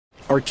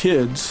Our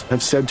kids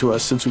have said to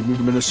us since we moved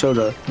to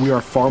Minnesota, we are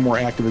far more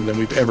active than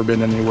we've ever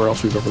been anywhere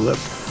else we've ever lived.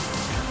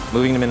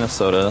 Moving to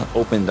Minnesota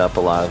opened up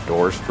a lot of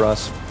doors for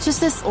us. Just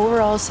this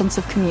overall sense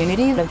of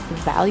community, the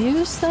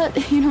values that,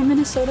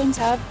 Minnesotans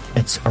have.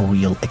 It's a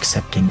real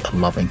accepting,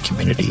 loving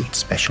community,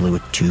 especially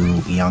with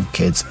 2 young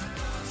kids.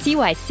 See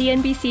why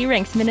CNBC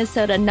ranks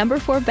Minnesota number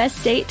 4 best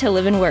state to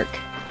live and work.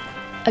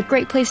 A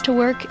great place to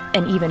work,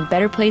 an even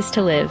better place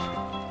to live.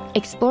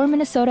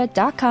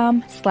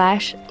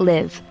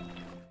 ExploreMinnesota.com/live.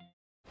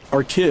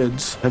 Our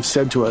kids have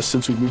said to us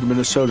since we moved to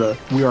Minnesota,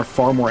 we are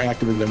far more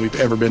active than we've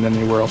ever been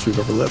anywhere else we've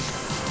ever lived.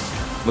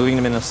 Moving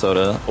to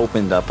Minnesota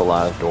opened up a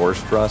lot of doors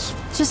for us.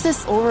 Just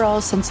this overall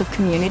sense of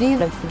community,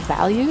 the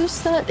values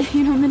that,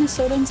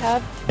 Minnesotans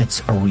have.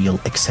 It's a real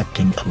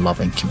accepting,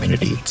 loving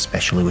community,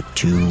 especially with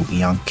 2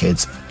 young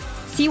kids.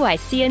 See why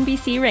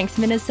CNBC ranks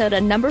Minnesota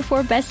number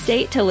 4 best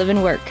state to live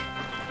and work.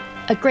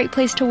 A great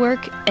place to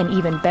work, an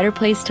even better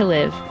place to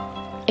live.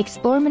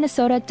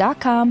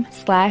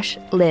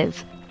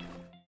 ExploreMinnesota.com/live.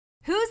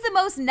 Who's the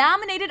most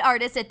nominated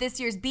artist at this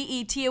year's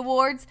BET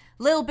Awards?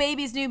 Lil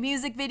Baby's new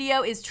music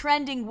video is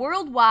trending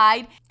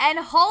worldwide, and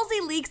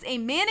Halsey leaks a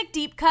Manic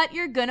deep cut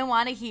you're gonna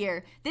want to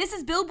hear. This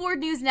is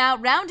Billboard News Now,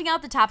 rounding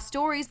out the top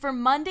stories for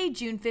Monday,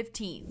 June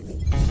 15th.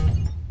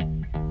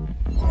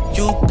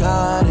 You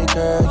got it,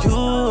 girl,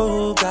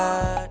 you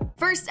got it.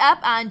 First up,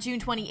 on June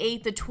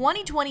 28th, the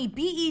 2020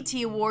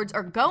 BET Awards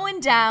are going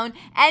down,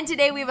 and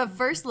today we have a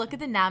first look at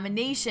the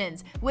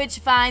nominations, which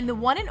find the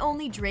one and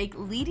only Drake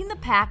leading the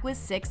pack with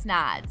 6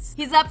 nods.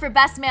 He's up for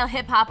Best Male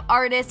Hip Hop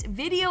Artist,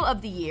 Video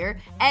of the Year,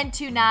 and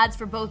 2 nods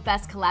for both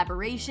Best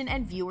Collaboration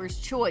and Viewer's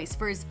Choice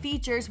for his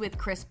features with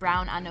Chris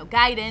Brown on No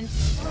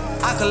Guidance.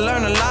 I could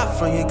learn a lot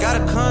from you,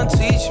 gotta come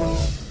teach me.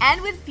 And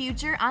with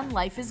Future on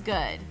Life is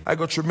Good. I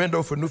go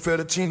tremendo for new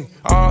fettuccine,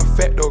 all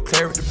fat though,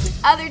 clarity.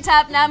 Other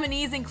top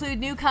nominees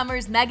include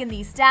newcomers Megan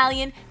Thee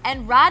Stallion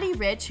and Roddy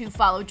Ricch, who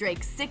follow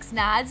Drake's 6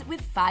 nods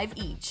with 5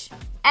 each.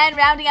 And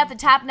rounding out the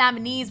top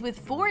nominees with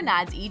 4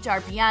 nods each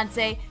are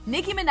Beyonce,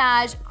 Nicki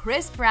Minaj,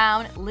 Chris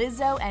Brown,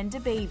 Lizzo, and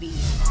DaBaby.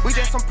 We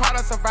just some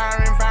products of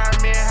our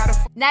environment.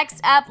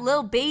 Next up,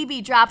 Lil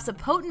Baby drops a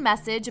potent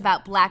message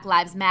about Black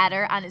Lives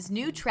Matter on his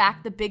new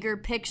track, The Bigger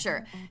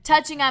Picture,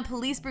 touching on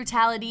police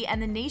brutality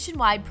and the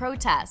nationwide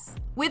protests.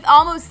 With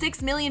almost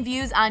 6 million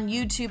views on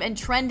YouTube and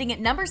trending at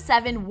number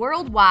 7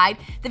 worldwide,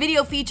 the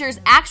video features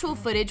actual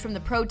footage from the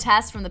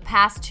protests from the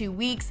past 2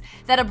 weeks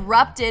that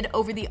erupted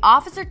over the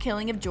officer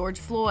killing of George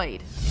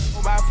Floyd.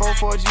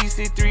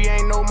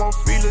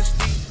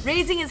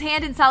 Raising his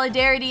hand in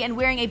solidarity and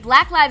wearing a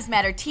Black Lives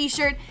Matter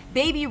t-shirt,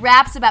 Baby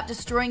raps about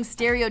destroying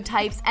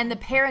stereotypes and the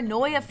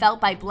paranoia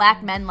felt by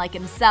black men like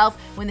himself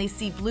when they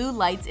see blue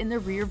lights in the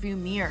rearview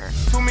mirror.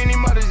 Too many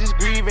mothers just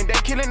grieving, they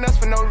killing us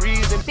for no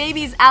reason.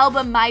 Baby's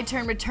album My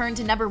Turn returned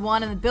to number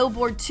 1 on the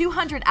Billboard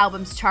 200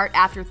 albums chart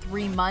after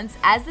 3 months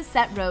as the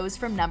set rose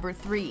from number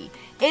 3.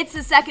 It's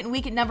the second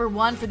week at number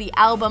 1 for the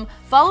album,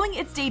 following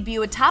its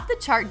debut atop the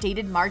chart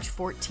dated March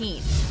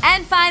 14th.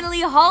 And finally,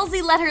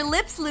 Halsey let her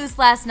lips loose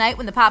last night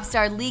when the pop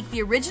star leaked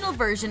the original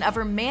version of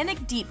her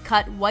Manic deep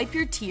cut Wipe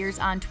Your Tears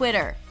on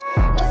Twitter.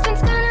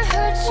 Nothing's gonna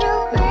hurt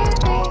you, baby.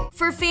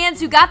 For fans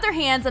who got their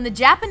hands on the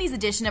Japanese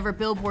edition of her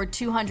Billboard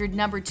 200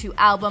 number 2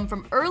 album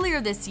from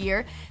earlier this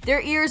year, their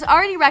ears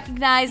already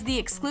recognized the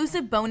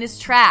exclusive bonus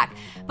track.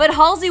 But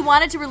Halsey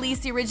wanted to release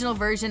the original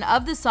version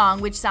of the song,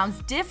 which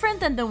sounds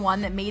different than the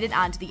one that made it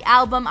onto the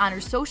album, on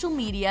her social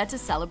media to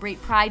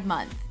celebrate Pride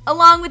Month.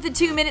 Along with the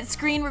 2-minute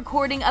screen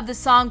recording of the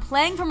song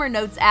playing from her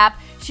Notes app,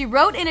 she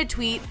wrote in a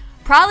tweet,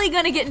 "Probably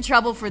gonna get in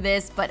trouble for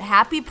this, but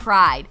happy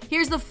Pride."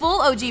 Here's the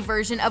full OG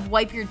version of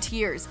Wipe Your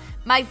Tears,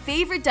 my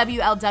favorite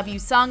WLW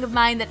song of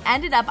mine that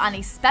ended up on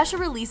a special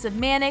release of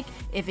Manic.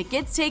 If it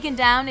gets taken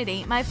down, it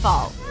ain't my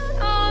fault.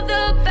 All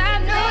the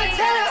bad things.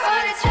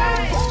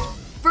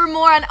 For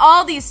more on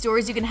all these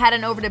stories, you can head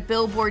on over to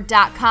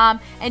Billboard.com,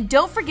 and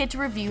don't forget to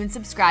review and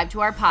subscribe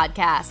to our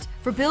podcast.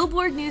 For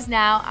Billboard News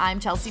Now,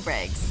 I'm Chelsea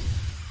Briggs.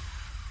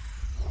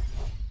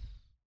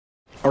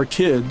 Our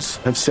kids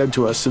have said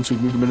to us since we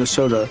moved to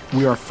Minnesota,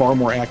 we are far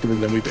more active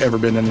than we've ever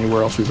been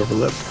anywhere else we've ever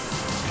lived.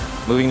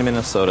 Moving to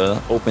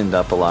Minnesota opened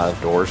up a lot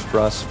of doors for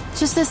us.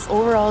 Just this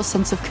overall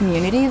sense of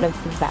community, the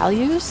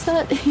values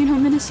that,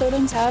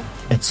 Minnesotans have.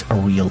 It's a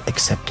real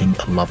accepting,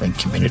 loving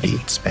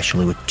community,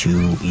 especially with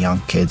 2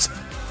 young kids.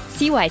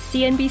 See why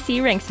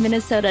CNBC ranks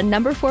Minnesota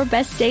number 4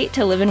 best state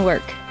to live and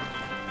work.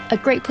 A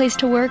great place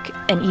to work,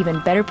 an even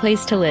better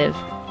place to live.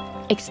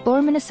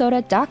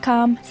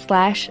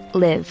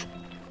 ExploreMinnesota.com/live.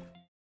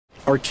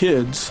 Our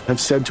kids have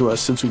said to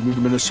us since we moved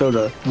to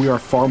Minnesota, we are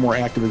far more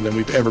active than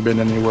we've ever been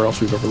anywhere else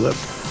we've ever lived.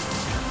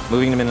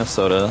 Moving to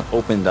Minnesota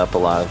opened up a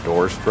lot of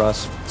doors for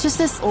us. Just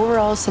this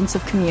overall sense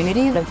of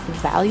community, the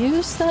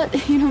values that,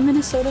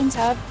 Minnesotans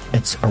have.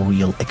 It's a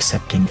real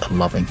accepting,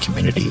 loving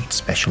community,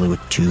 especially with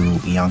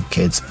 2 young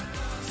kids.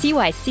 See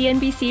why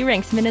CNBC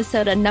ranks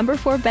Minnesota number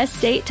 4 best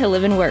state to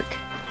live and work.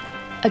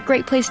 A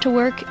great place to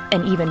work,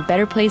 an even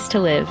better place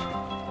to live.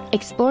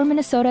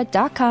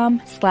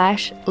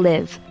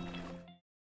 ExploreMinnesota.com/live.